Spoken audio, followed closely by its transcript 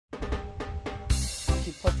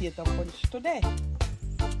the potato punch today.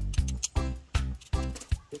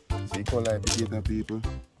 See color potato people?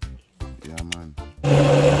 Yeah man.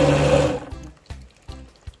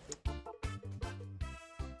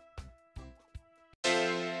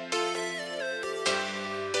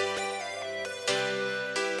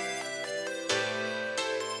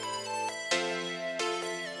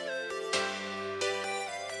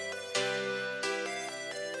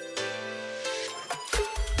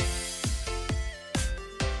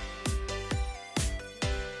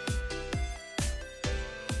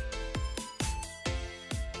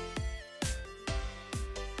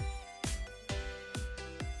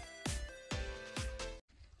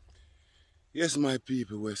 Yes, my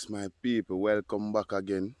people, welcome back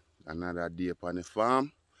again. Another day upon the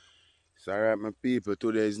farm. So, alright, my people,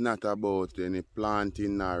 today is not about any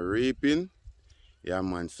planting or reaping. Yeah,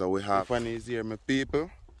 man, so we have Fanny is here, my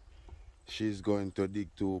people. She's going to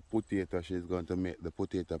dig to potato. She's going to make the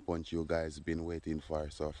potato punch you guys been waiting for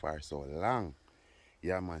so long.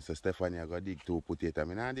 Yeah, man, so Stephanie, I got dig to potato. I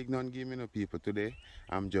mean, I dig none give me no people today.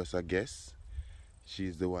 I'm just a guest.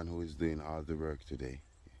 She's the one who is doing all the work today.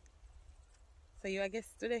 So you a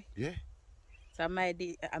guest today? Yeah. So am I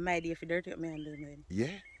there for dirty up me and doing it?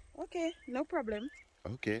 Yeah. Okay, no problem.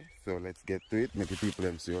 Okay, so let's get to it. Make the people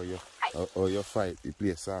them see how you fight the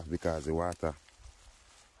place off because the water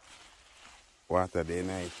they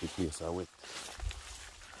nice, the place are wet.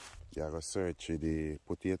 You have to search the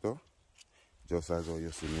potato just as how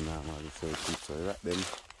you see me normally search it. So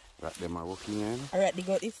rat them are working in. Alright, they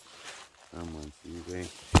got this. Come on,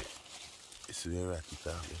 see where rat it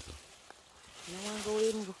off. So. No one go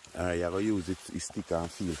in go. Alright, you have to use it stick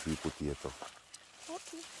and feel for the potato.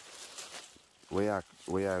 Okay. Where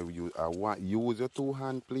you use your two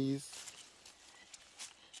hands, please.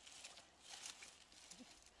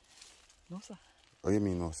 No sir. What do you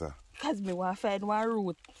mean no sir? Because me want to find one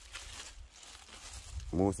root.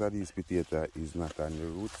 Most of these potatoes is not on the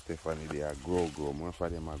root, Stephanie. They are grow. Most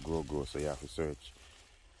of them are grow, so you have to search.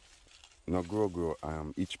 No grow,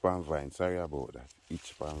 each palm vine. Sorry about that.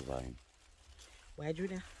 Each palm vine. Why,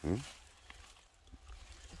 Junior?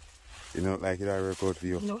 You don't like it I work out for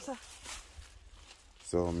you? No, sir.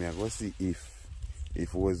 So me I go see if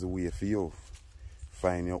it was a way for you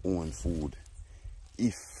find your own food.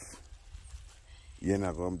 If you're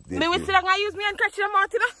not going to... Me will still gonna use me and catch your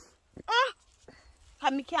mouth, you know?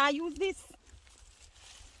 And me can't use this.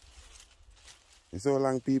 It's so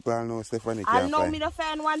long people know Stephanie I can't know find. me not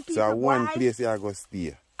find one piece So of one boy. place you are going to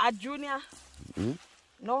stay. A Junior.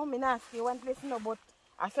 No, me not stay one place, no, but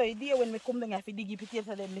I saw a day when me come down, if you dig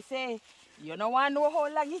potato, then me say, you don't want to know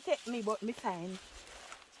how long it take me, but me fine.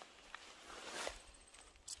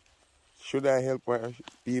 Should I help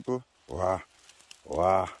people?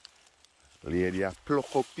 Wow. Lady, I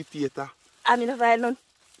pluck up potato. I mean, if I none.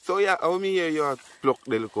 So yeah, how me hear you pluck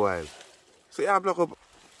the little while? So yeah, pluck up.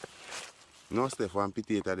 No, Steph, one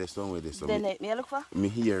potato there's somewhere there. So Then let me look for? Me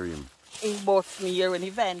hear him. He bust me here when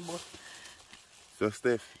he find bust. So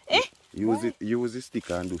Steph, use the stick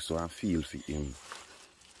and do so and feel for him.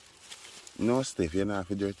 No, Steph, you're not have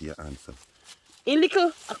to dirty your answer. In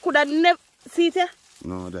little, I could have never see it here.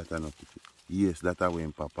 No, that's not it. Yes, that's how we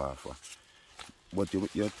papa for. But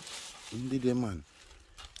you're in the man.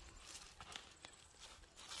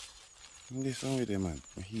 In the song with the man.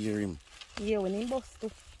 I hear him. Yeah, when he bust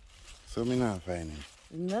too. So me not find him.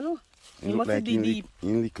 No. He must like be deep.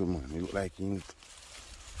 In little man. He look like in little.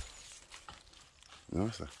 No,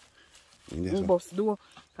 sir. In this He one. bust do.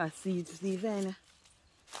 Can see it, see it.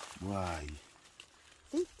 Why?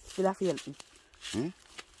 See? Still have to help me.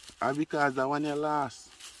 Because that one you lost.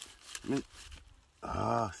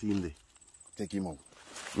 See him there. Take him out.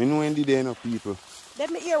 Me know when there no people. Let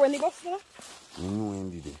me hear when he bust, you know? Me know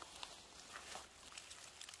when there.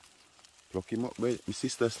 Pluck him up, boy. My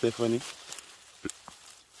sister Stephanie.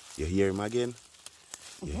 You hear him again?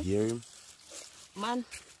 You hear him? Man.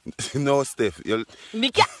 No, Steph. Me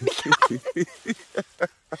can't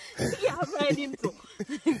find him too.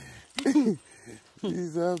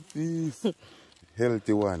 He's a piece.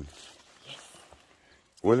 Healthy one. Yes.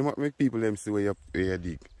 Well, you make people them see where you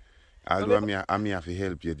dig. Although I have to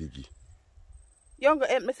help you dig. You don't go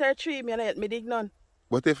help me search tree, me and help me dig none.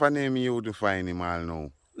 But if I name you would find him all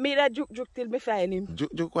now. Me that juke till me find him.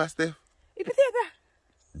 Juke what, Steph? He potato.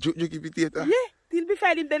 Juke potato? Yeah, till me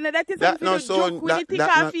find him. Then that is that something no to sound, juke with it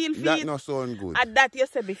and feel feet. That no sound good. And that you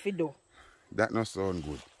say me fi do. That no sound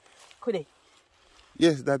good. Could I?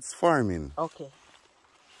 Yes, that's farming. Okay.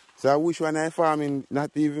 So I wish when I farming,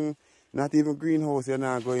 not even greenhouse, you're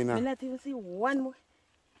not going I on. not even see one more.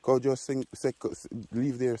 Go just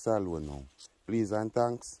leave there salon now. Please and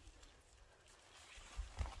thanks.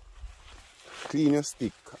 Clean your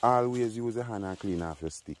stick. Always use your hand and clean off your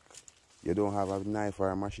stick. You don't have a knife or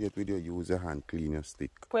a machete with you, use your hand, clean your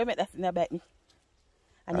stick. Put him that's in the bite me.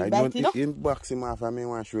 And he I bite don't you know? in box him off and I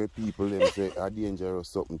want to show people them say a dangerous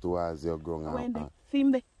something towards your ground. See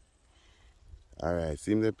him there. Alright,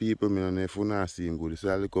 see him the people, I don't know if you not see him good. You see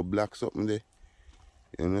a little black something there?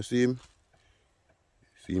 You don't see him?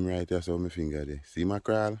 See him right there, so my finger there. See him a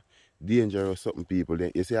crawl? Dangerous something people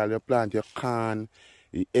there. You see all your plant, your corn,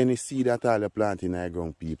 any seed at all you plant in the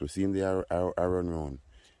ground people. See him there I run around.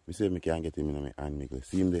 I say I can't get him in my hand, Michael.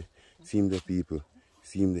 See him there? See him there people.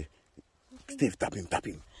 See him there. Steve, tap him, tap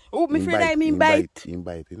him. Oh, me afraid I mean bite. Him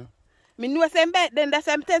bite, you know? Me know him bite, then that's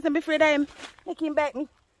what I'm telling him, afraid I him. Make him bite me.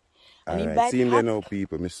 Alright, see him there now,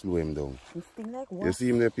 people. Me slow him down. Like you see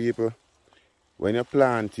him there, people? When you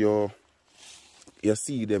plant, you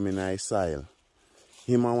see them in the soil.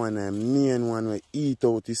 Him a one of the main one who eat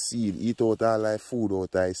out his seed, eat out all the food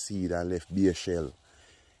out of his seed and left bare shell.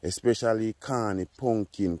 Especially corn,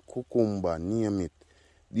 pumpkin, cucumber, name it.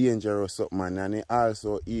 Dangerous something, man. And they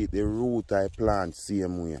also eat the root I plant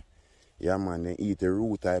same way. Yeah, man, they eat the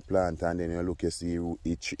root I plant and then you look, you see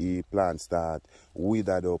each plant start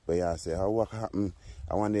withered up. You say, how what happen?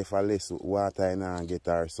 I wonder if I less water in and get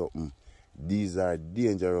or something. These are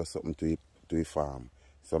dangerous something to a farm.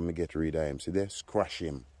 So me get rid of him. See there? Scratch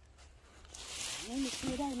him.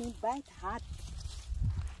 Bite hard.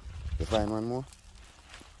 You find one more?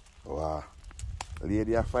 Wow. The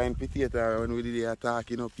lady a fine potato when we did the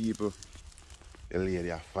attack, you know, people. The lady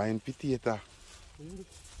a fine potato. Really?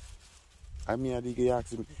 I mean, I think you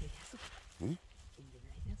ask him. Hmm?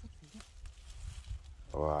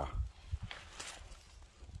 Wow.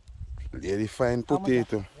 Lady fine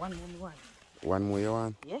potato. One more you want. One more you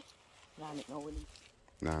want? Yeah. Nah, make no will eat.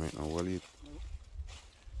 Nah, make no will eat. No.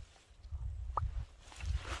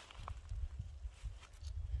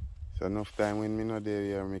 So enough time when me not there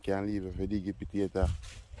here, I can leave if I dig a potato.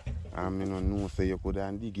 And I don't know say you could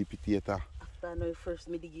dig a potato. After I know first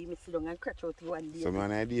me dig, me sit down and crash out one day. So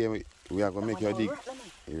one idea we are gonna make you dig.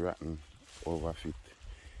 It's rotten, overfit.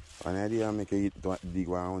 One idea I make you dig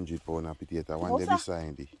 100 pounds of potato. One day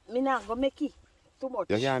beside it. Me not go make it too much.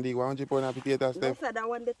 You can't dig 100 pounds of potato, Steph? No, sir, that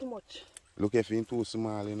one day too much. Look if it's too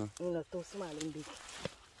small, you know. No, too small and big.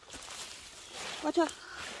 Watch out.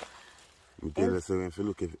 I tell you so if you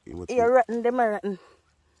look if you're rotten, them are rotten.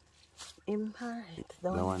 Alright,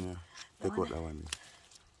 that one, yeah. Take out that one.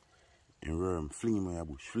 In worm, fling him in your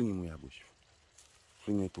bush, fling him in your bush.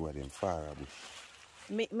 Fling it toward them, far a bush.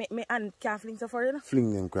 Me hand can't fling so far, you know?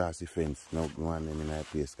 Fling them across the fence. Now one them in a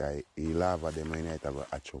place, guy. He lava them in it have a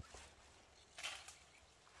hatch up.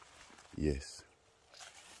 Yes.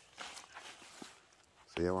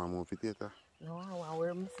 So you want more potato? No, I want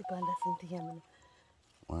worm. Sip on that thing.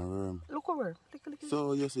 One worm. Look a worm. Look.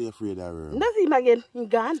 So you say you're afraid of worm? That's him again. He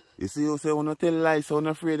gone. You see you say you don't tell lies, so you're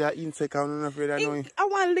not afraid of insect, you're not afraid of nothing. I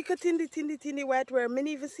want little tindy white worm. I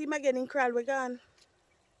never see him again in crawl. We gone.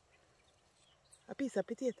 A piece of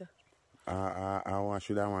potato.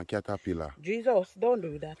 Should I want caterpillar? Jesus, don't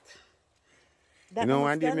do that. You know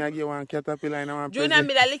one day I give one caterpillar and I want Junior, present.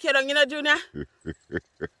 me da lick you down, you know, Junior?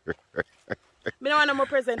 Me don't want no more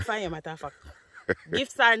present for you, matter of fact.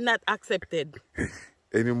 Gifts are not accepted.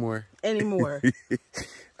 Anymore.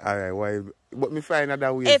 Alright, why? But me find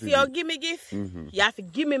another way. If you give me gift, you have to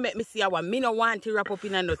give me, make me see how me no want to wrap up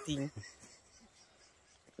in a nothing.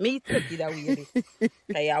 Me take it that way.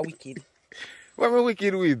 Because you're wicked. What am I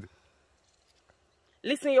wicked with?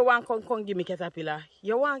 Listen, you want come give me caterpillar.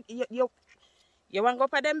 You want go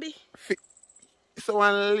for them be? So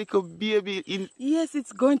one little baby in. Yes,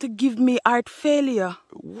 it's going to give me heart failure.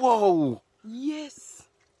 Whoa. Yes.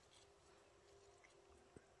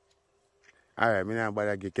 Alright, me not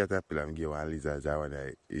bother get caterpillar and give one lizard that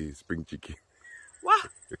one is spring chicken. What?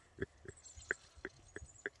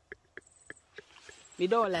 Me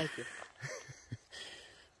don't like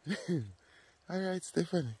it. Alright,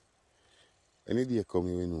 Stephanie. Any day come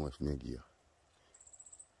you know if me give you.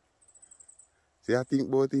 See, I think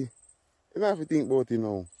about it. You don't have to think about it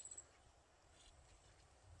now.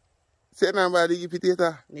 Say nobody give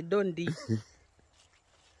potato. Me don't dig.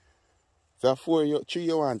 So 3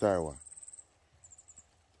 you want or what?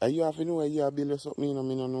 And you have to know where you have build or something, you know,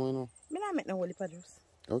 me don't know, you know. Me not make no holy juice.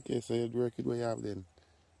 Okay, so you work it where you have then.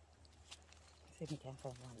 See if me can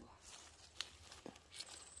find one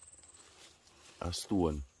more. A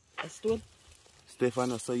stone. A stone?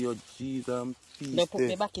 Stefano, so your Jesus peace. No, put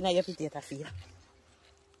me back in your potato field.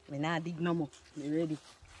 Me not dig no more. Me ready.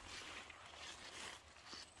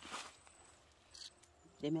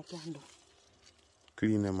 They make can do.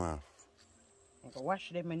 Clean them off. I go wash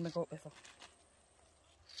them and make up before.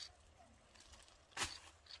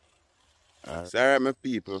 So alright my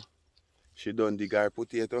people, she done dig her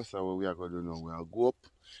potato, so what we are going to do now, we are go up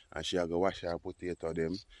and she are going to wash her potato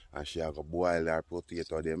them and she are going to boil her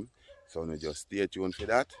potato them. So now just stay tuned for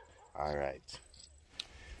that. Alright.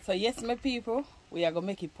 So yes my people, we are going to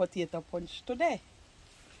make a potato punch today.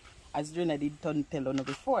 As Juna did tell you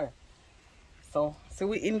before. So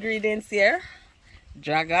we ingredients here: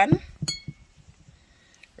 dragon,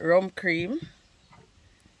 rum cream,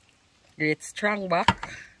 great strong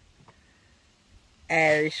back,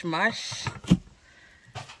 Irish mash,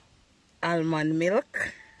 almond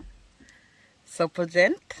milk,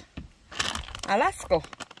 supplement, Alaska,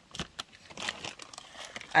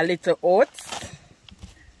 a little oats,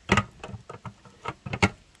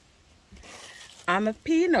 and a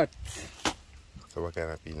peanut. So what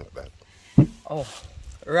kind of peanut that? Oh,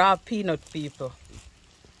 raw peanut, people.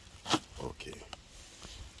 Okay.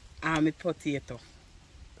 And a potato.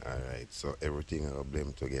 Alright, so everything will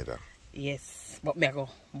blend together. Yes, but me go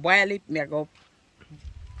boil it, me go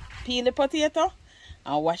peel the potato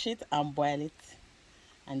and wash it and boil it,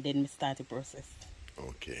 and then me start the process.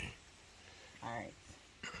 Okay. Alright.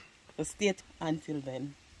 So stay until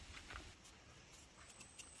then.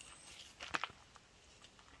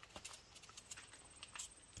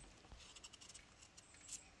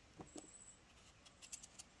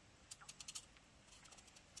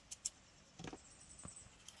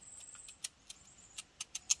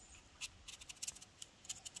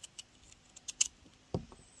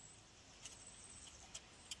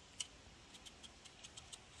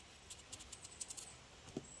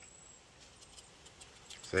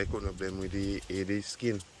 So you couldn't blend with the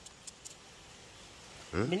skin?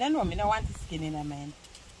 Me don't know, me don't want the skin in a man.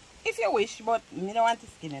 If you wish, but me don't want the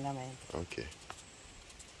skin in a man. Okay.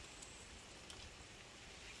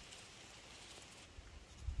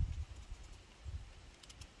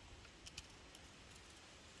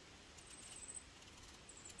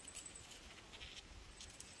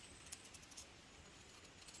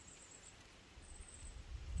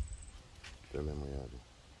 Tell them what you do.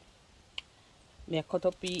 Me cut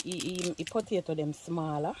up the potato them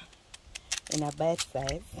smaller in a bite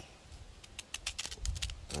size.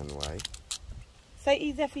 And why? So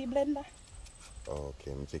easier for you blender?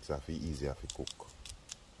 Okay, it takes it easier to cook.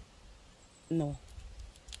 No.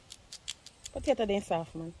 Potato they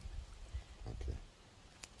soft, man. Okay.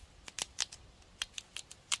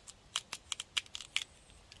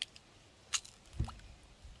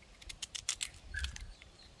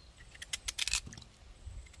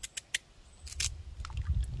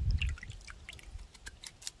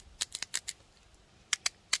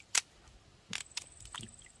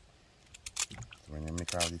 When you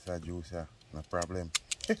make all this a juice, no problem.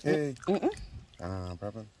 Hey. No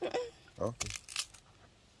problem. Okay.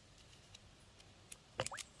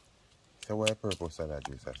 So what purpose of that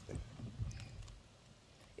juice, Steph?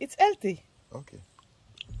 It's healthy. Okay.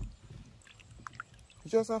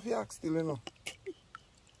 You just have to ask still, you know.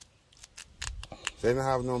 So you don't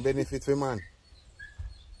have no benefit for man.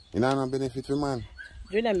 You don't have no benefit for man.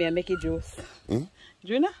 Juna, me I make a juice. Hmm?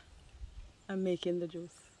 Juna, I'm making the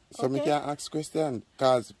juice. So okay. me can ask question,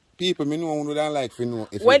 cause people me know who don't like to know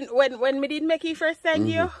if when me did make it first time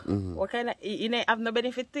to you, what kind of you don't have no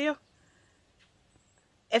benefit to you?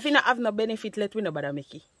 If you don't have no benefit, let me know about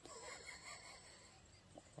make it.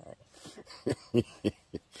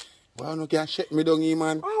 Well, no can shut me down here,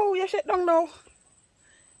 man. Oh, you shut down now.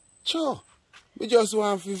 Sure. We just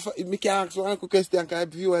want to, me can ask one question because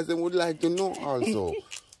viewers them would like to know also.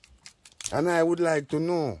 And I would like to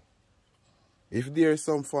know if there is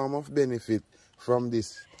some form of benefit from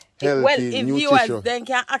this healthy well, if nutrition. viewers then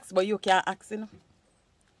can ask, but you can't ask, you know.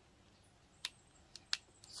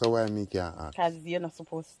 So why me can't ask? Because you're not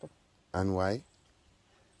supposed to. And why?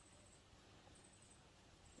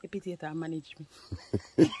 The potato manage me.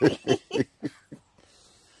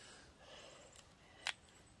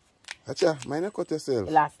 Acha, mind you cut yourself.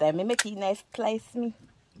 Last time I make it nice slice me.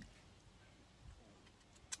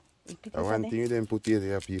 I want thing you then put it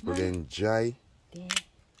here people then dry. Yeah.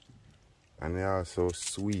 And they are so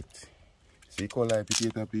sweet. See color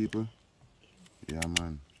potato people? Yeah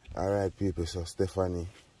man. Alright people, so Stephanie,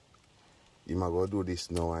 you might go do this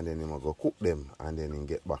now and then you might go cook them and then you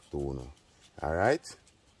get back to you now. Alright?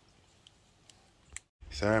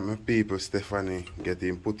 So alright my people, Stephanie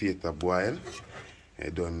getting potato boil. I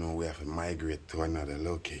don't know we have to migrate to another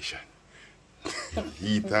location.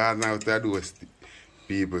 Eat hard now to those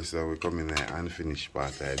people, so we come in the unfinished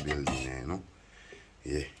part of the building, you know?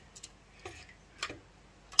 Yeah.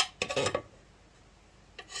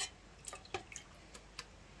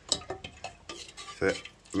 So,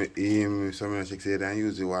 someone say they don't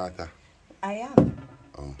use the water. I am.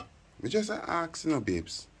 Oh, Me just asking, no,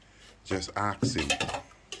 babes. Just asking.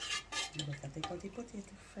 You better take out the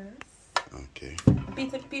potato first. Okay.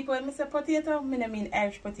 People, when I say potato, I mean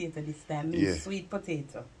Irish potato this time. I mean Yeah. sweet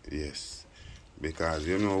potato. Yes. Because,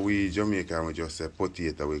 you know, we Jamaican, we just say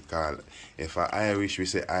potato, we call. If I Irish, we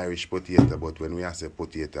say Irish potato, but when we say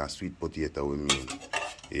potato, sweet potato, we mean.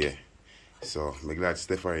 Yeah. So, I'm glad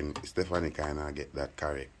Stephanie kind of get that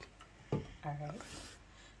correct. Alright.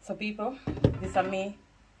 So, people, this is me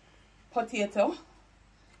potato,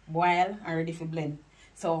 boil, and ready for blend.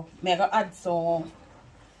 So, I'm going to add some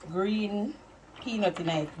green peanut in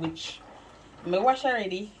it, which I wash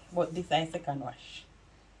already, but this is second wash.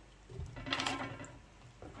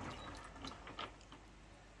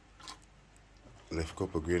 Left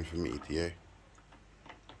cup of green for me eat, yeah?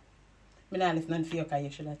 I don't left none for you because you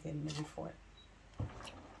should have told me before.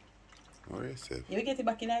 What is it? You will get it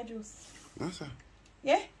back in our juice. No, sir.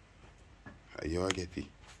 Yeah? You will get it.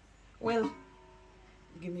 Well,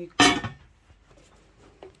 give me.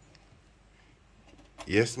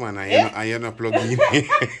 Yes, man, I am not plug in.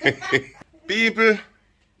 People,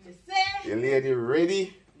 your lady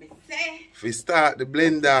ready? We start the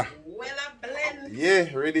blender. Well, I blend.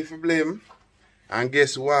 Yeah, ready for blame. And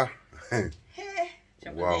guess what?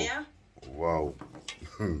 Wow. Wow.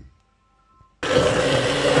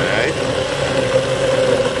 Alright.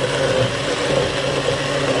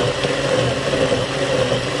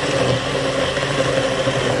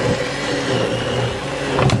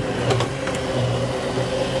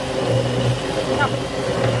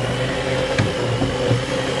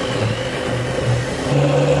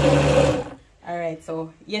 Alright,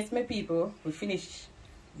 so yes, my people, we finished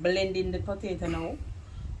blending the potato now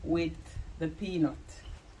with the peanut.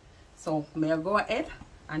 So may I go ahead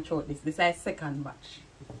and show this. This is second batch.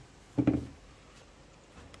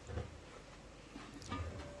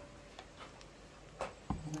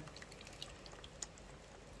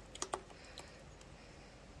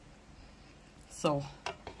 So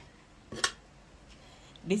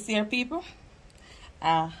this here, people,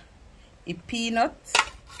 a peanut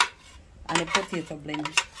and a potato blend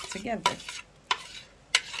together.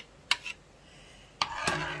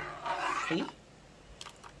 See?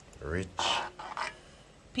 Rich.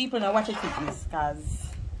 People now watch it thickness because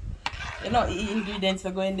you know the ingredients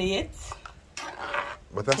are going there yet.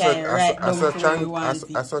 But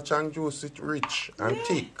I saw Chang juice it rich and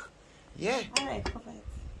thick. Yeah. Alright, perfect.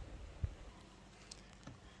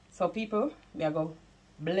 So people, we are going to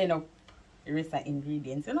blend up the rest of the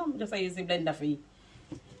ingredients. You know, just I use the blender for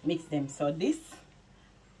mix them. So this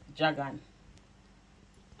dragon.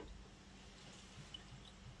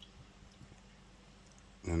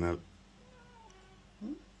 No.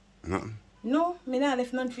 Nothing. No, me not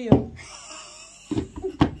left none for you.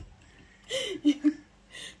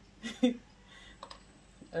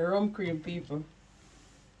 A rum cream, people.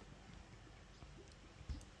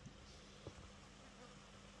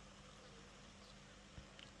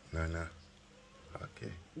 No.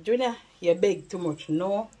 Okay. Junior, you beg too much.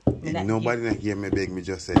 No. Nobody not hear me beg, me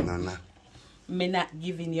just say no. Me not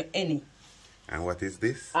giving you any. And what is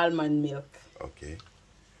this? Almond milk. Okay.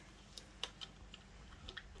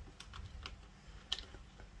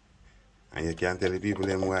 And you can't tell the people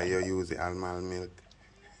them why you use the almond milk?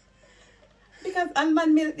 Because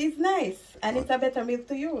almond milk is nice and it's a better milk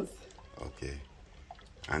to use. Okay.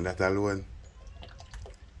 And that alone?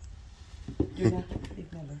 Junior,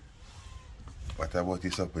 leave me alone. What about the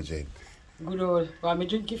supper gent? Good old. Want me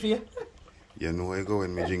drink it for you? You know I go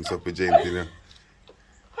when me drink supper gent, you know.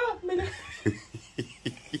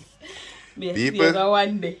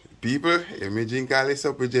 People, if me drink all this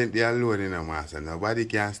supper gent, they alone in a master. Nobody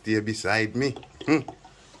can stay beside me.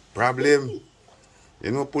 Problem.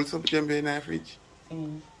 You know, pull supper gent in the fridge.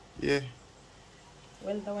 Yeah.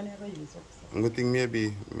 Well, that one I go use up. So. I'm going to think maybe,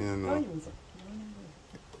 me don't know. Go use up.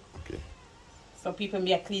 Okay. So people,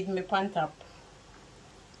 me a clean my pan top.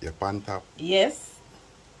 Your pan top? Yes.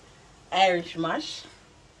 Irish mash.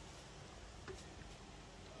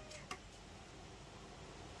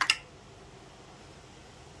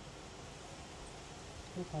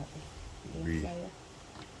 Breathe.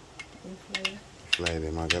 Fly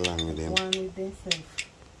them, I go along with them. One with themselves.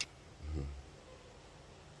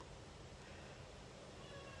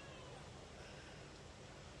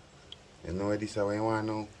 You know what this is what you want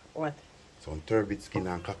now? What? Some turbot skin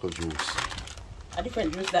and cockle juice. A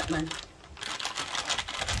different juice that, man.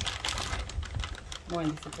 More in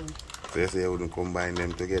this one. So you say you wouldn't combine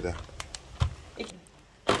them together?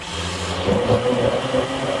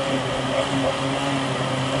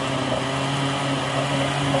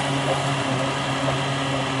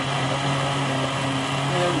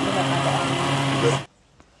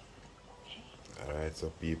 so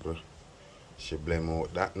people, she blend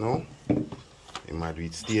out that now. You might do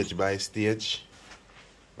it stage by stage.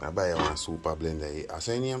 I buy one super blender. What's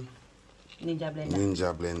your name? Ninja blender.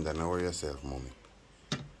 Ninja blender. Now worry yourself, mommy.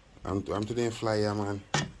 I'm today flyer, man.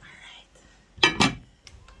 Alright.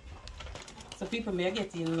 So people may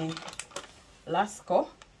get in me Lasco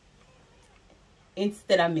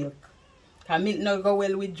instead of milk. Because milk not go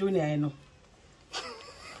well with Junior, you know.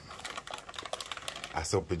 I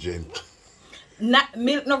saw gent.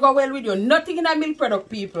 Milk not go well with you. Nothing in a milk product,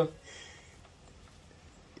 people.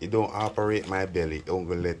 It don't operate my belly. It don't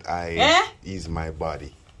go let I ease my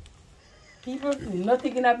body. People,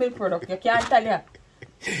 nothing in a milk product. You can't tell ya.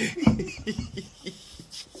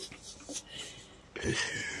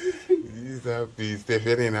 These are peace.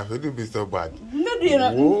 Stephanie, you have to be so bad. No, do you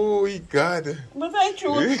not? Oh, God. But I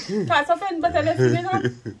true. Can't offend better than you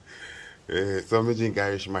know. Some drink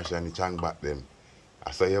Irish mash and the chang back them. I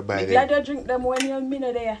saw you buy them. Glad you drink them when you're in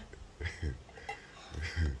there.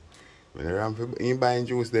 When you buying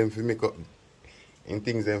juice them for make up in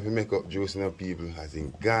things them for make up juice in people as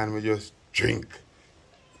in gone we just drink.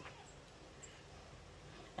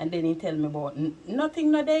 And then he tell me about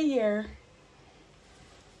nothing no day here.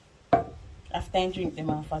 After I drink them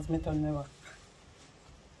off as me turn me work.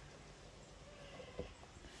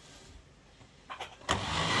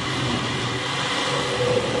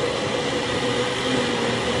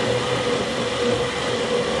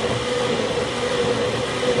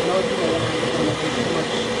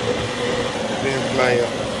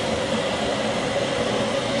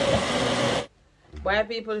 Why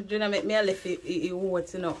people do not make me a left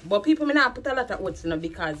oats, you know. But people may not put a lot of oats, you know,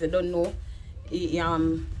 because they don't know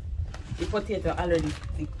the potato already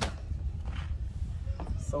thick.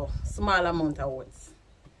 So small amount of oats.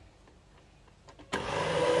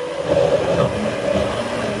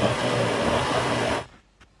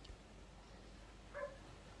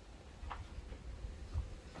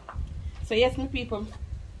 So yes, my people,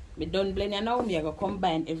 me done blend it now. Me I go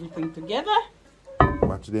combine everything together.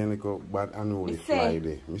 But today I go bad unruly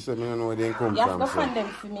Friday. I said I don't know where they come from. You have to find them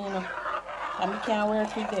for me, you know. And me can't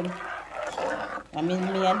work with them. I mean,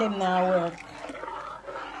 me and them now work.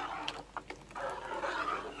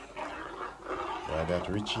 Why that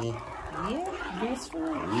Richie? Yeah, this for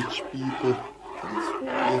rich people.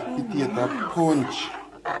 Potato punch.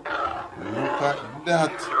 Look at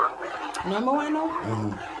that. Number one now?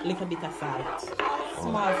 Little bit of salt.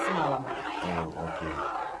 Small amount. Oh, okay.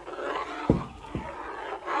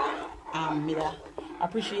 Me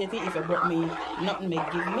appreciate it if you brought me nothing me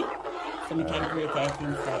give me. So me can grate it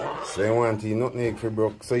inside. So you want nothing for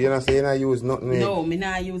broke. So you're not saying I use nothing? No, me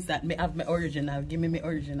not use that. Me have my original. Give me my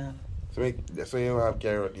original. So you have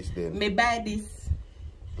carrot this then? Me buy this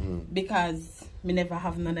because me never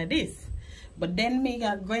have none of this. But then me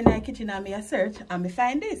go in the kitchen and me search and me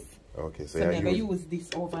find this. Okay, so me go use this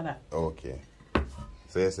over that. Okay.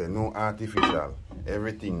 So you say no artificial,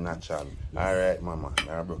 everything natural. Alright, mama,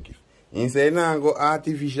 I broke it. You say now go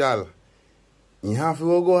artificial. You have to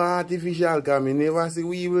go artificial because I never see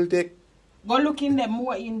we will take. Go look in them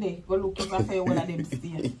more in there. Go look if I say one of them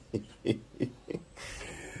stay.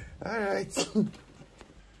 Alright.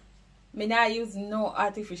 Me not use no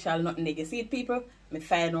artificial nothing. You see it, people? Me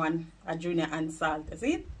find one a junior and salt. You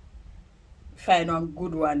see it? Find one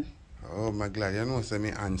good one. Oh my God, you know say me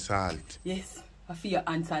and salt. Yes. I feel your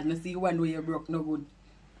and salt. You see one way you broke no good.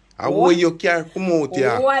 How way you care come out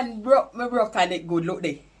here? One broke and it good. Look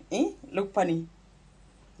there. Look funny.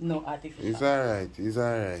 No artificial. It's alright, it's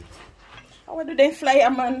alright. How do they fly,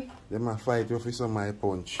 man? They might fight you for some my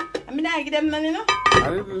punch. I mean, I give them none, you know?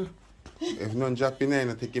 A little. If none drop in there,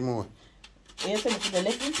 I take him out. You tell me to the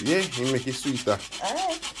left? Yeah, he make it sweeter.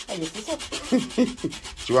 Alright. I guess it's up.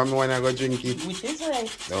 Do you want me when I go drink it? Which is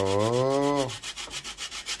right. Oh.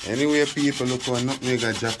 Anyway, people, look how nothing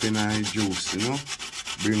got drop in our juice, you know?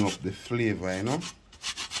 Bring up the flavor, you know?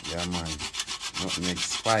 Yeah, man. Nothing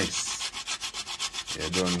spice. You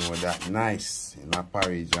don't know that nice. In a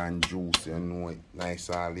porridge and juice, you know it nice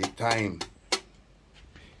all the time.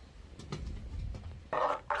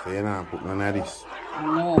 So you don't put none of this?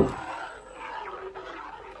 No.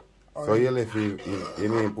 So you left you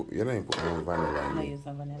didn't put no vanilla in I it? use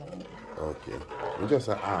the vanilla. Okay. I just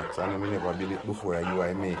ask, and I never did it before you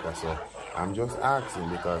are maker, so I'm just asking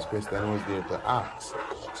because Christian was there to ask.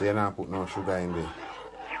 So you don't put no sugar in there?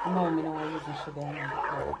 No, I'm not using sugar in it.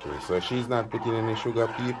 Okay, so she's not putting any sugar,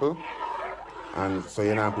 people. And so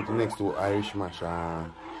you're not putting next to Irish mash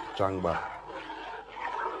and changba.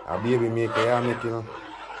 A baby maker, you make, you know?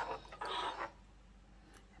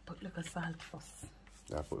 Put like a salt first.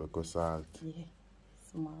 Yeah, put like a salt. Yeah,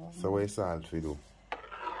 small. So what salt we do?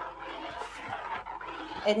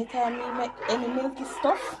 Anytime me make any milky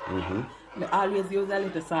stuff, I always use a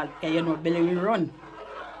little salt because you know belly will run.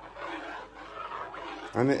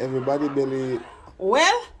 And everybody belly...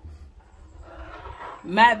 Well,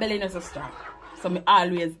 my belly not so strong. So me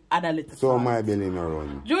always add a little So salt. my belly no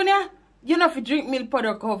run. Junior, you know if you drink milk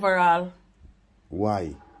product overall.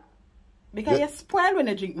 Why? Because you spoil when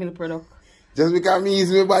you drink milk product. Just because me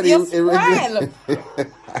use my body... You spoil.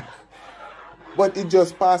 But it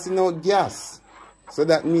just passing out gas. So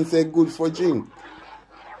that means it's good for drink.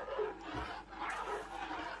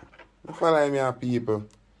 Follow me, people.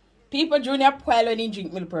 People, Junior, spoil when you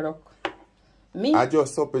drink milk product. Me? I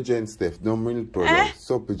just supplement stuff, no milk product.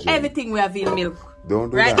 Supplement. Everything we have in milk. Don't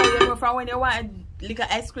do right that. Right now, you know, from when you want liquor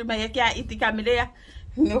ice cream and you can't eat it, come there.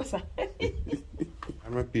 No, sir.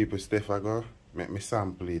 I'm a people, Steph, I go make me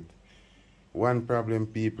sample it. One problem,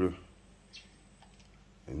 people.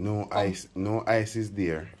 No ice is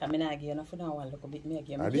there. I'm not again, enough for now. Look a bit me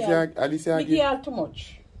again. I give all too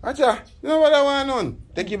much. Acha, you know what I want none?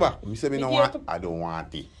 Take it back. Me say me no want. I don't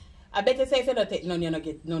want it. I bet you say if you don't take none, you don't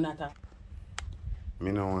get none at all.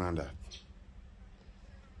 Me no want that.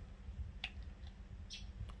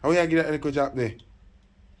 How you get that little job there?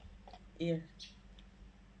 Here.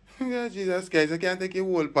 Yeah, Jesus Christ, I can't take a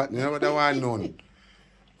whole pot. You know what I want none.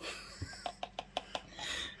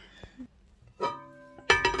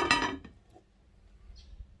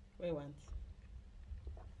 What you want?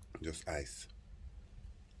 Just ice.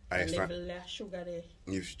 A level of sugar there.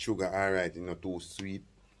 If sugar alright, you know, too sweet.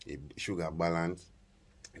 If sugar balance.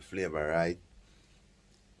 The flavor right.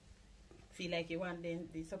 Feel like you want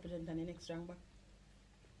the supplement and the next strong back?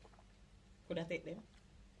 Could I take them?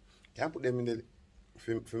 Can I put them in the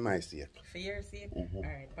for my sake? For your sake?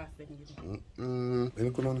 Alright, pass them. Let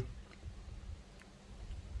me come on.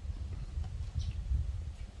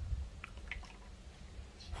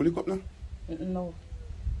 Fully cup now? No.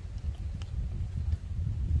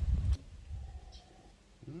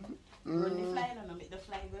 Run the fly and make the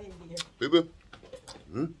fly go in here. People.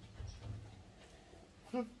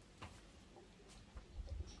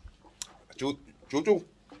 Choo.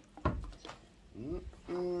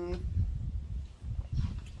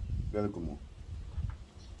 Very good more.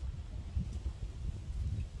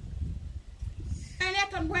 I let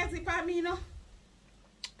them boys it for me, no?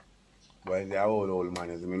 Boys, they are old man.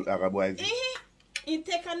 As me like a boys. You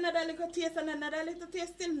take another little taste and another little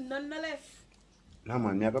taste still, none left. No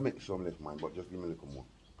man, me I gotta make some left man, but just give me a little more.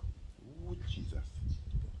 Oh Jesus.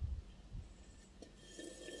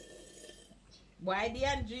 Why the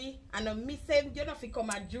Angie? And I miss him, you know, if he come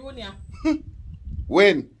a junior.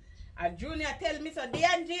 When? A junior tell me so. The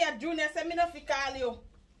Angie, a junior say me no fi call you.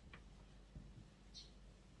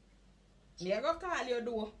 Me a go call you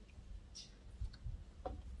do.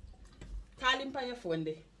 Call him on your phone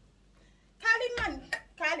there. Call him, man.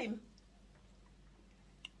 Call him.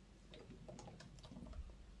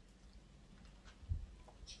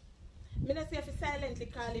 Me not say if you silently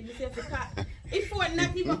call him. Me say if you call. If phone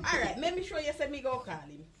not even alright, let me show you say me go call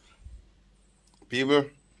him. People,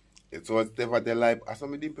 it's what Steph at the life. I saw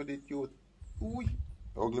me dimple the cute. Ooh,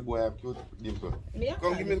 ugly boy have cute dimple.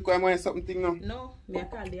 Come give me the coin something now. No, me a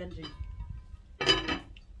call the Andrew.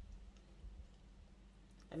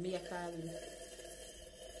 And me a call him.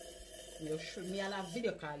 Me a have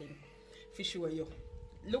video call him. For sure you.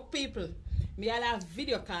 Look people, me a have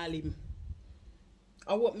video call him.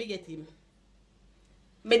 I hope me get him.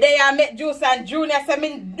 Me there make Juice and Junior say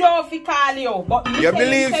me don't fi call you. But me you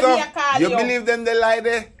believe so? You you believe them they lie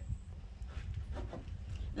there?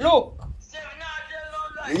 Look.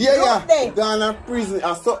 Yeah. Down in prison.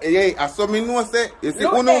 I saw me know say. You see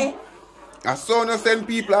uno? I saw no send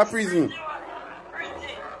people at prison.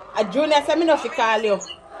 A Junior say me no fi call you.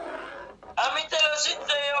 I mean tell us it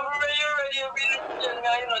say you already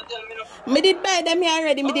tell me no. Me did buy them here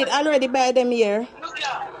already. Me did already buy them here. Look here.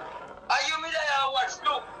 Are you me there watch?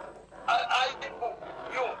 Look.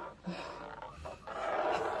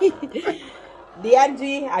 The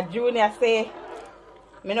Angie, a Junior say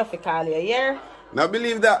me no fi call you here. Now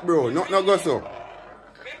believe that, bro. No go so. Me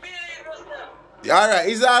believe you. Alright,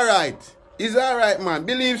 it's alright. It's alright, man.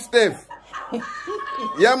 Believe Steph.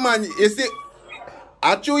 Yeah, man. You see,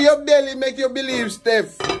 I chew your belly, make you believe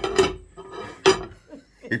Steph.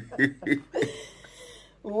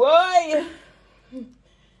 Why?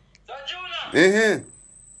 So Junior. You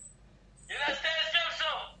not stay Steph so?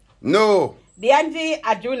 No. The Angie,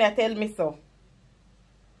 a Junior tell me so.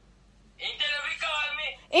 He tell you we call me.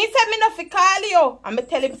 He said me not fi call you. And me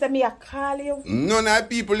tell him say me a call you. None of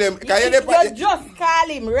people them. You just call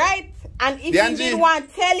him, right? And if he didn't want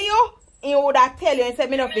to tell you, he would have tell you and say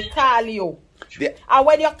me not fi call you. And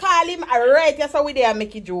when you call him, right, yes, so we there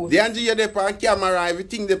make it juice. The Angie, you're there on camera,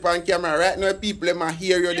 everything there on camera. Right now, people them a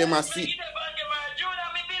hear you, them a see.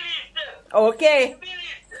 Okay.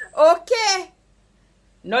 Okay.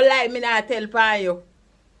 No lie, me not tell pa you.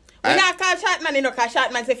 We not call Shotman, you know, because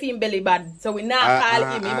Shotman say him belly bad. So we not call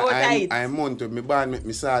him, he more tight. I'm month, me born make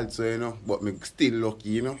me salt, so you know, but me still lucky,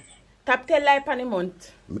 you know. Tap tell lie pan a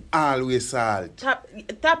month. Me always salt. Tap.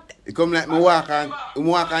 It come like me walk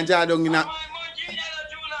and jar down in a...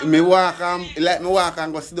 Me walk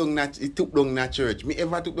and go sit down na, it took down na church. Me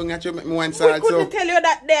ever took down na church, make me one salt, we couldn't tell you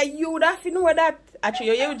that there, you would have to know that.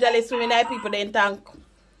 Actually, you usually swimming at people then tank.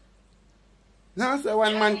 No, so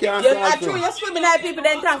one man can't You, salt. actually, you swimming at people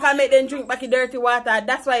then tank and make them drink back in dirty water.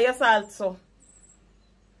 That's why you salt so.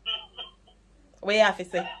 What you have to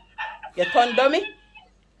say? You turn dummy?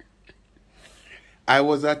 I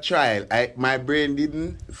was a child. My brain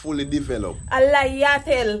didn't fully develop. Allah, you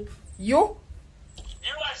tell you?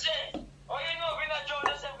 You are saying, oh, you know, we're not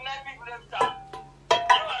joining yourself, not people them talk. You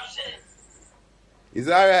are saying. It's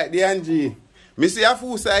alright, the Angie. Me see a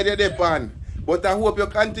full side of the pan. But I hope you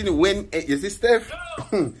continue. When you see Steph?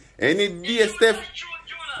 No. Any day, Steph.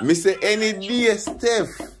 Me say any day,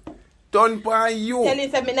 Steph. Turn pan you. Tell you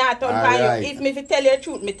say me not turn pan you. If me tell you the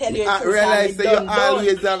truth, me tell you the truth. Realize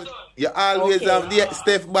that you always have the Okay.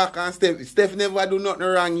 Steph back and Steph. Steph never do nothing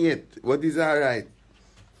wrong yet. What is alright?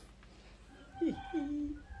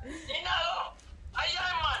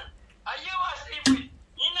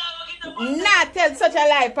 Not tell such a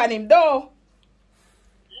lie upon him, though.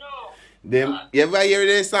 Them, you ever hear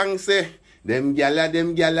the song say, them gala,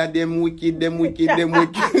 them wicked, them wicked, them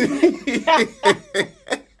wicked.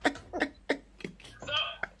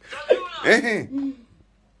 Hey,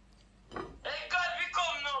 God, we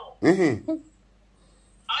come now. And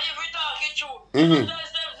if we talk it true,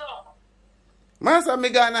 Master, me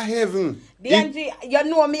gonna heaven. DNG, you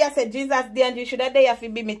know me, I said, Jesus, DNG, should have there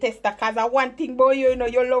be me tester, because I one thing about you, you know,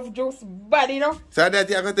 you love juice bad, you know. So that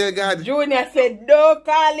you can tell God. Junior said, don't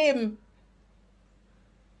call him.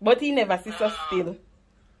 But he never sees us still.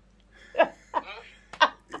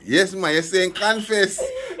 Yes, man, you're saying confess.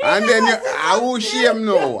 And then you, I will shame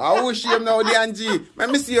now. I will shame now, DNG. Let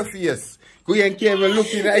me see your face. Go and Kevin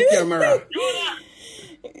looking at the camera.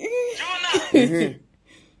 Jonah!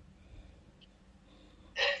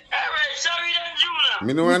 Alright, sorry then, Jonah.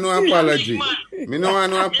 Me no want no apology. Me no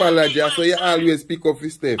want no apology. So you always pick up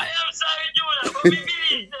his step. I am sorry, Jonah, but me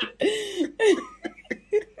believe them.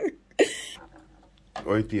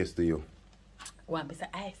 How it tastes to you? One piece of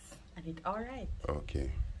ice. And it's alright.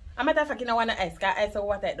 Okay. I'm matter of fact, you don't want to ice, because ice or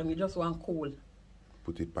water, it don't, you just want cool.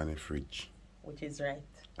 Put it on the fridge. Which is right.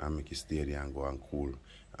 And make it stay there and go and cool.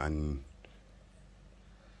 And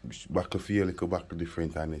back to feel like back to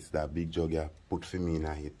different and it's that big jug you put for me in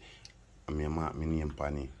it. And me mark my name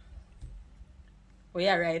on it. Oh,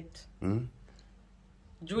 yeah, right. Hmm?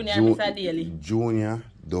 Junior, Mr. Daily. Junior,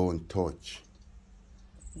 don't touch.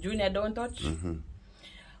 Junior, don't touch? Mm-hmm.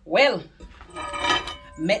 Well,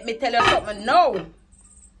 let me tell you something now.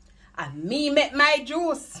 And me make my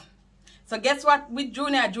juice. So guess what with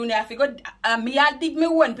Junior? Junior, I figured, me I dig me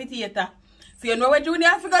one potato. So you know what Junior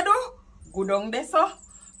I figure do? Go down there, so.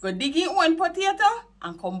 Go dig in one potato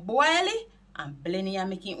and come boil it and blend it and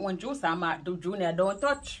make it one juice. And do Junior don't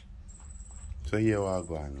touch. So here we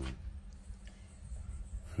go on.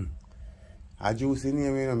 I juice in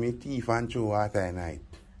here, you know, my teeth and throw water at night.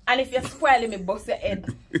 And if you spoil it, me bust your head.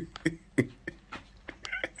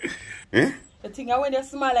 Eh? The thing when you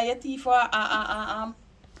smell your teeth for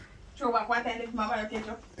throw back water and leave my mother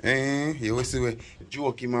ketchup. You will see what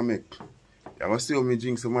joke him make. I will see how me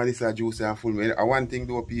drink some of this juice and full. I one thing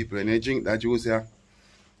to people, when you drink that juice here,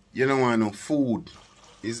 you don't want no food.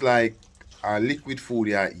 It's like a liquid food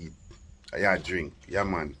you eat. You drink. Yeah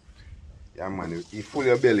man. Yeah man. You full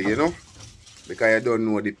your belly, you know? Because you don't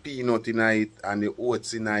know the peanut in it and the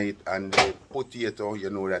oats in it and the potato, you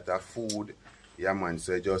know that are food. Yeah man,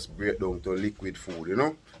 so just break down to liquid food, you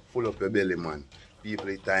know? Full up your belly, man. People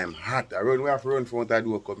the time hot. We have to run front of the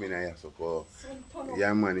door come in here, so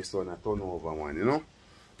yeah man, it's on a turnover, man, you know?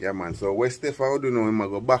 Yeah man, so what Steph I do now, I'm going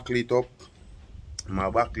to go back it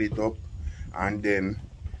up. And then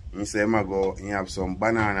I say I'm going to have some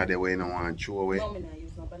banana there where you don't want to throw away. No, I'm not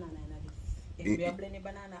use no banana in this. If I blend the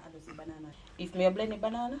banana, I just banana. If I blend the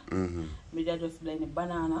banana, I just blend the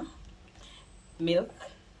banana, milk,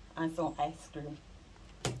 and some ice cream.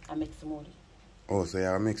 I make smoothie. Oh, so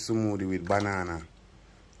you make smoothie with banana.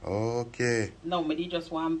 Okay. No, I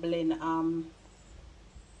just want to blend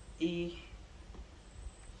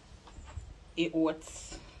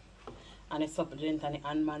oats and a supplement and the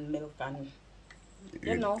almond milk and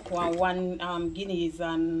You know, one guineas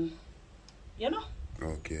and, you know.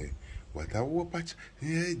 Okay. What a whoop at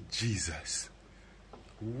yeah, Jesus.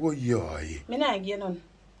 What yoy? Me not get none.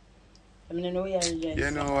 I mean, I know you're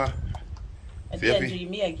You know what? a DNG,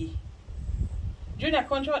 me a gi. Junior,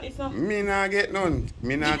 control this now. Me not get none.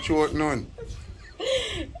 Me not short none.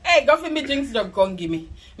 Hey, go for me drinks jug, come give me.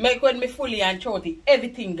 Make when me fully and shorty,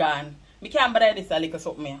 everything gone. Me can't buy this a little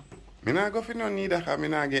something here. Me not go for none neither, because me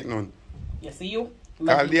not get none. You see you?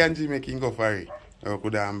 Call the Angie making go for it. I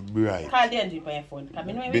could have bright. Call the Angie for your phone. Because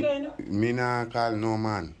me know where we going now. Me not call no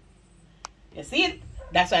man. You see it?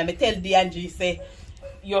 That's why me tell the Angie, say,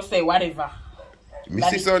 you say whatever. Me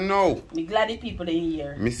see so no. Me glad the people in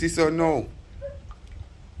here. Me see so no.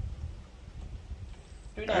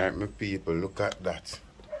 Alright, my people, look at that.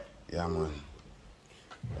 Yeah, man.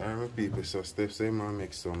 Alright, my people, so Steph say, man,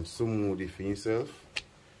 make some smoothie for yourself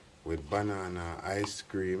with banana, ice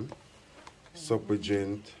cream,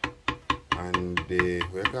 suppagent, and the,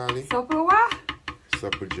 what you call it? Supper what?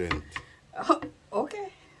 Suppagent. Oh, okay.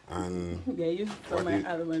 And Yeah, you some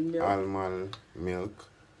almond milk. almond milk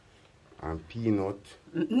and peanut.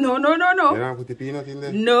 No. You don't put the peanut in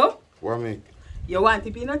there? No. What make? You want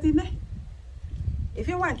the peanut in there? If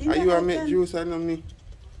you want it, Are you a make juice and me?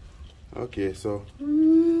 Okay, so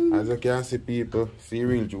as you can see, people, see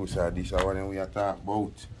real juice are this is what we are talking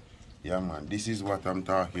about. Yeah, man, this is what I'm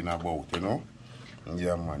talking about, you know?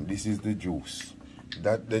 Yeah, man, this is the juice.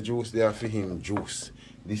 That the juice they are for him juice.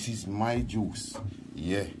 This is my juice.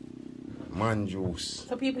 Yeah, man juice.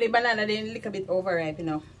 So people, the banana they a little bit overripe, you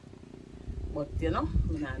know. But you know,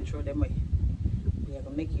 we not throw them away. We are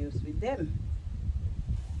gonna make use with them.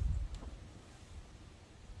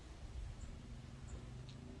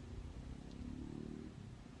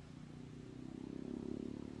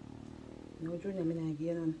 No, Junior, me not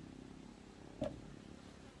get none.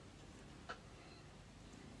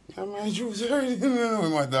 Yeah, my juice already, you know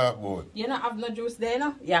what I'm talking about. You don't have no juice there,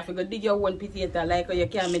 no? You have to go dig your own potato like how you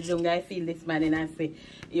can't make some guy feel this man and say,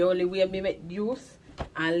 you only way me make juice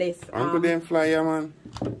unless... Uncle them fly, yeah, man.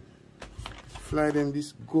 Fly them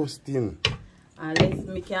disgusting. Unless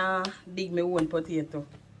me can dig my own potato.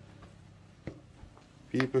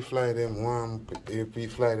 People fly them warm, if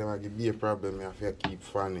people fly them, I give be a problem, I have to keep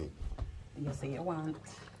fanning. You say you want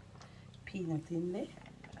peanut in there.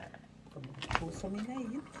 Put some in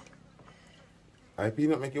there. I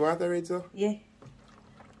peanut make you water red, so? Yeah.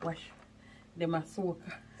 Wash. Them a soak.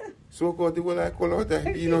 Soak out the whole I call out that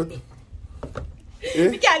peanut. Eh?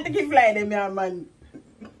 We can't take it fly them here, man.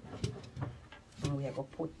 Now we are going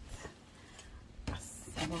to put a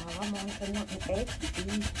small amount of nothing egg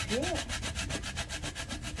in there.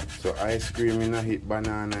 So ice cream in a hit,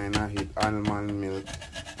 banana in a hit, almond milk,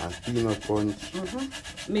 and peanut punch.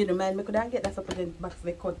 Me don't mind, me could get that supplement box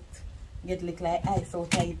they cut. Get like ice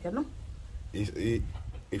out of it, you know? It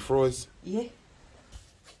froze? Yeah.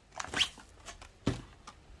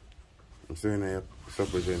 I'm saying I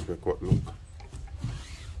supplement we cut, look.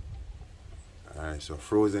 Alright, so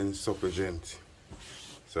frozen supplement.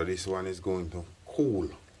 So this one is going to cool.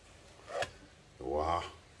 Wow.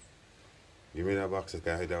 Give me that box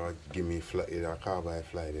because that will give me a carbide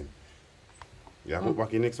fly then. You put back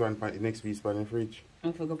the next one, the next piece in the fridge?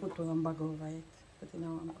 I'm going to put one bag over it. Put it in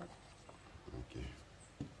one bag. Okay.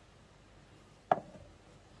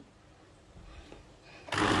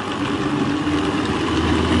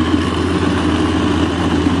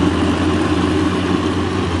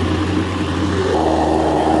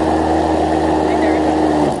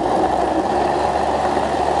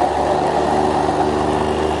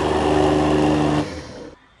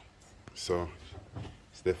 So,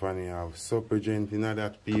 Stephanie have suppagent in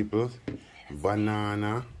that people,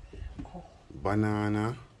 banana,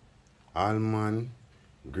 almond,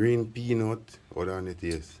 green peanut, what on it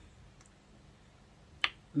is?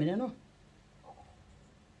 I don't know.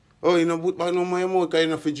 Oh, you know, put back on my mouth because you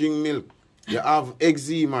don't drink milk. You have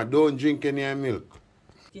eczema, don't drink any milk.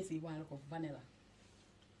 Yes, you want to look of vanilla.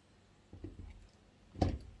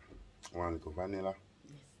 Want look of vanilla?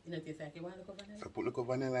 Yes. You know, taste like you want to look of vanilla? So put look of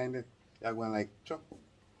vanilla in there. You're going like chop.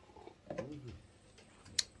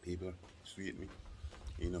 People, sweet me.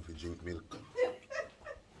 You know if you drink milk.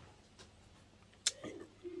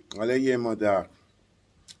 Well, yeah, my dog.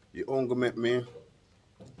 You only make me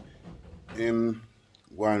go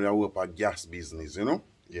and work a gas business, you know?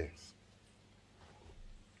 Yes.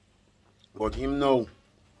 But him now,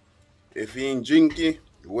 if he ain't drinking,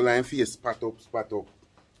 all I face spat up.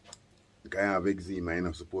 The guy have eczema, you're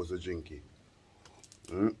not supposed to drink it.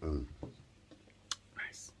 Nice.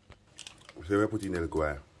 So we put in the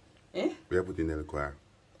liqueur. Eh? We put in the liqueur.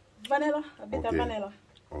 Vanilla. A bit of Okay. vanilla.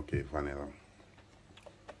 Okay, vanilla.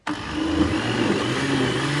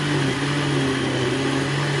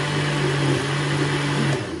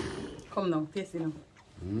 Come now, taste it now.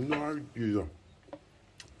 No, Jesus.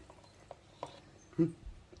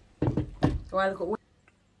 Wanna look at what?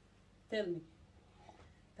 Tell me.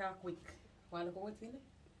 Talk quick. Wanna look at what's in it?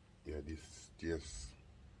 Yeah, this tastes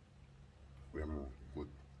way more good.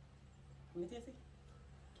 Let me taste it.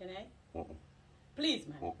 Can I? Please,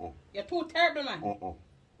 man. You're too terrible, man.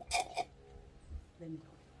 Let me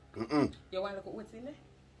go. You wanna look at what's in there?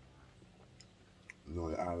 No,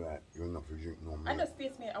 alright. You're not for drink no more. I just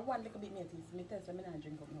taste me. I want a little bit more taste. Me tell you, I'm not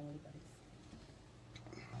drink up no liquor.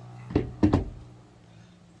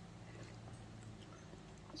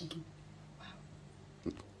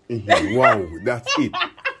 Wow, that's it.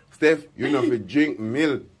 Steph, you know for drink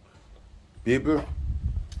milk. People,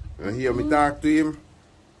 you hear me talk to him?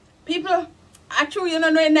 People, actually, you know,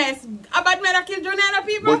 no nice. A bad man that kill Jonah,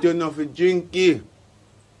 people. But you know for drink it.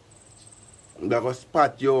 That go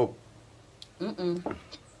spot you up. You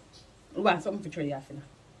want something for try you off, you know.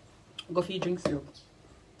 Go for your drink syrup.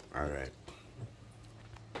 Alright.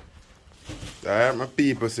 Alright, my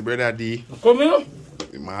people, see brother D. Come here.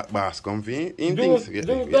 My boss come for in Don't things.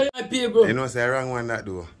 tell my people. You know, say wrong one that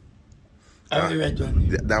do. I'm the right one.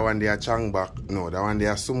 That one they are chang back. No, that one they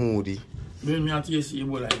are smoothie. Bring me a taste you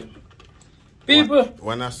like them. People,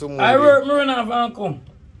 One are smoothie. I work me run off and come.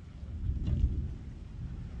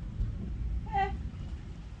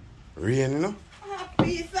 Rain, you know?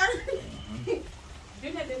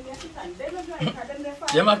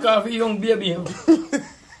 Them a coffee young baby.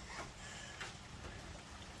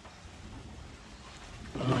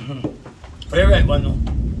 Very right one now.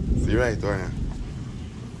 See right one, yeah.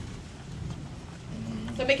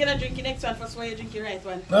 So make a drink the next one first while you drink your right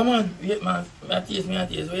one. Come on, wait man. I taste me a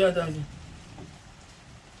taste. What you talking?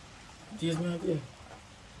 Taste me a taste.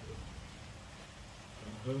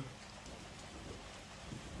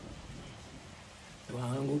 You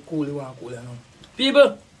want to go cool, you want to cool, you know.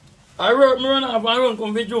 People, I work me run off and run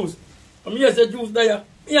come for juice. I'm here say juice there.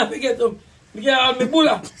 Me have to get some. Me can have me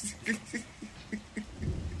bulla.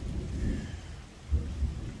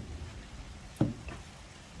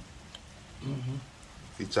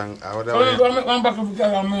 See chang, how that I'm one? going to make one back of the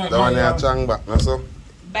car. That one there chang back, no so?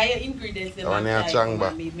 Buy your ingredients. That one there chang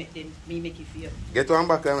back. Me make it for you. Get one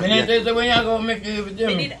back. When you say when you go make it with I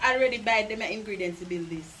them. did already buy them ingredients to build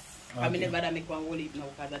this. I Okay. never make one whole heap now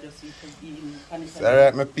because I just eat it.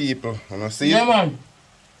 Alright, my people. You know, see? Yeah, man.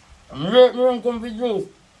 I'm ready to come for juice.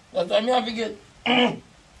 That's why I have to get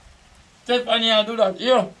Stephanie and do that.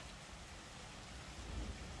 Yeah.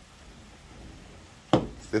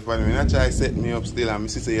 Stephanie, when I try to set me up still, and I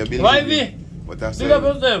see you building. Why be? But I Big up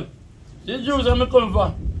said, yourself. The juice I'm come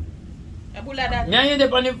for. A bulla that. Me and you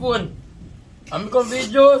dep on the phone. I'm come for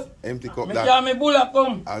juice. empty cup Me that. can me bulla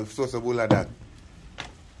come. I'll source a bowl of that.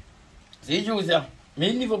 See juice yeah.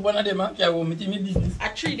 Me live up one of them and carry home. Me think me business.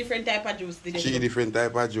 A 3 different type of juice. 3 different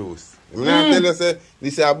type of juice. I'm not tell you, say,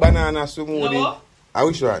 this is a banana smoothie. No. I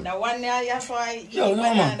which one? The one there, you saw Yo, no,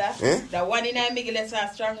 man. Eh? The one in the middle is a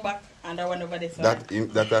strong back, and the one over there.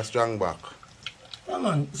 That a strong back. Come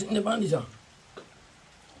on, sit in the bandit.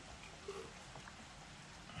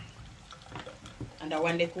 And the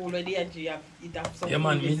one they cool with the edge, you have it have some. Yeah,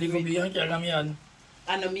 man, me coolness live to up it. here and carry me hand.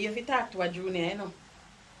 And me if you talk to a junior, you know.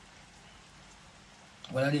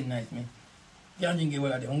 Well, that is nice, man. Can't drink it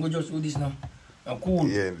well. I'm going to just do this now. I'm cool.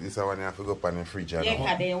 Yeah, this is one you have to go up on the fridge. You Yeah, know.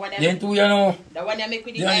 because the one Then two, you know. the one you make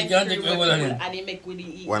with the Yeah, you ice can't cream, take all of them. and you make with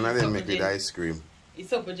the One of them it's make with super ice cream. It's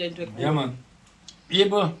super gentle. Yeah, man.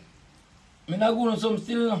 People, I'm not going to some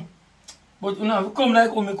still now. But you know, come like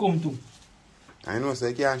how me come to. I know, so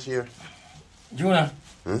you can't share. Jonah,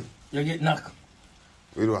 Huh? you get knocked.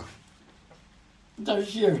 With what? That's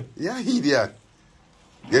share. Yeah, idiot.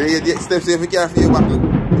 You steps if you can't feel back.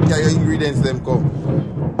 Can your ingredients them come?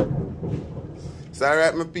 So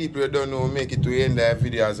alright my people, you don't know, make it to the end of the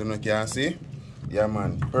video as you know, can see. Yeah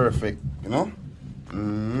man, perfect, you know?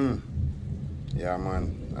 Yeah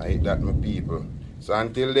man, I eat that my people. So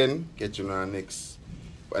until then, catch you on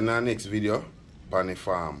our next video on the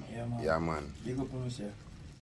farm. Yeah, man. Yeah man. Big up on yourself.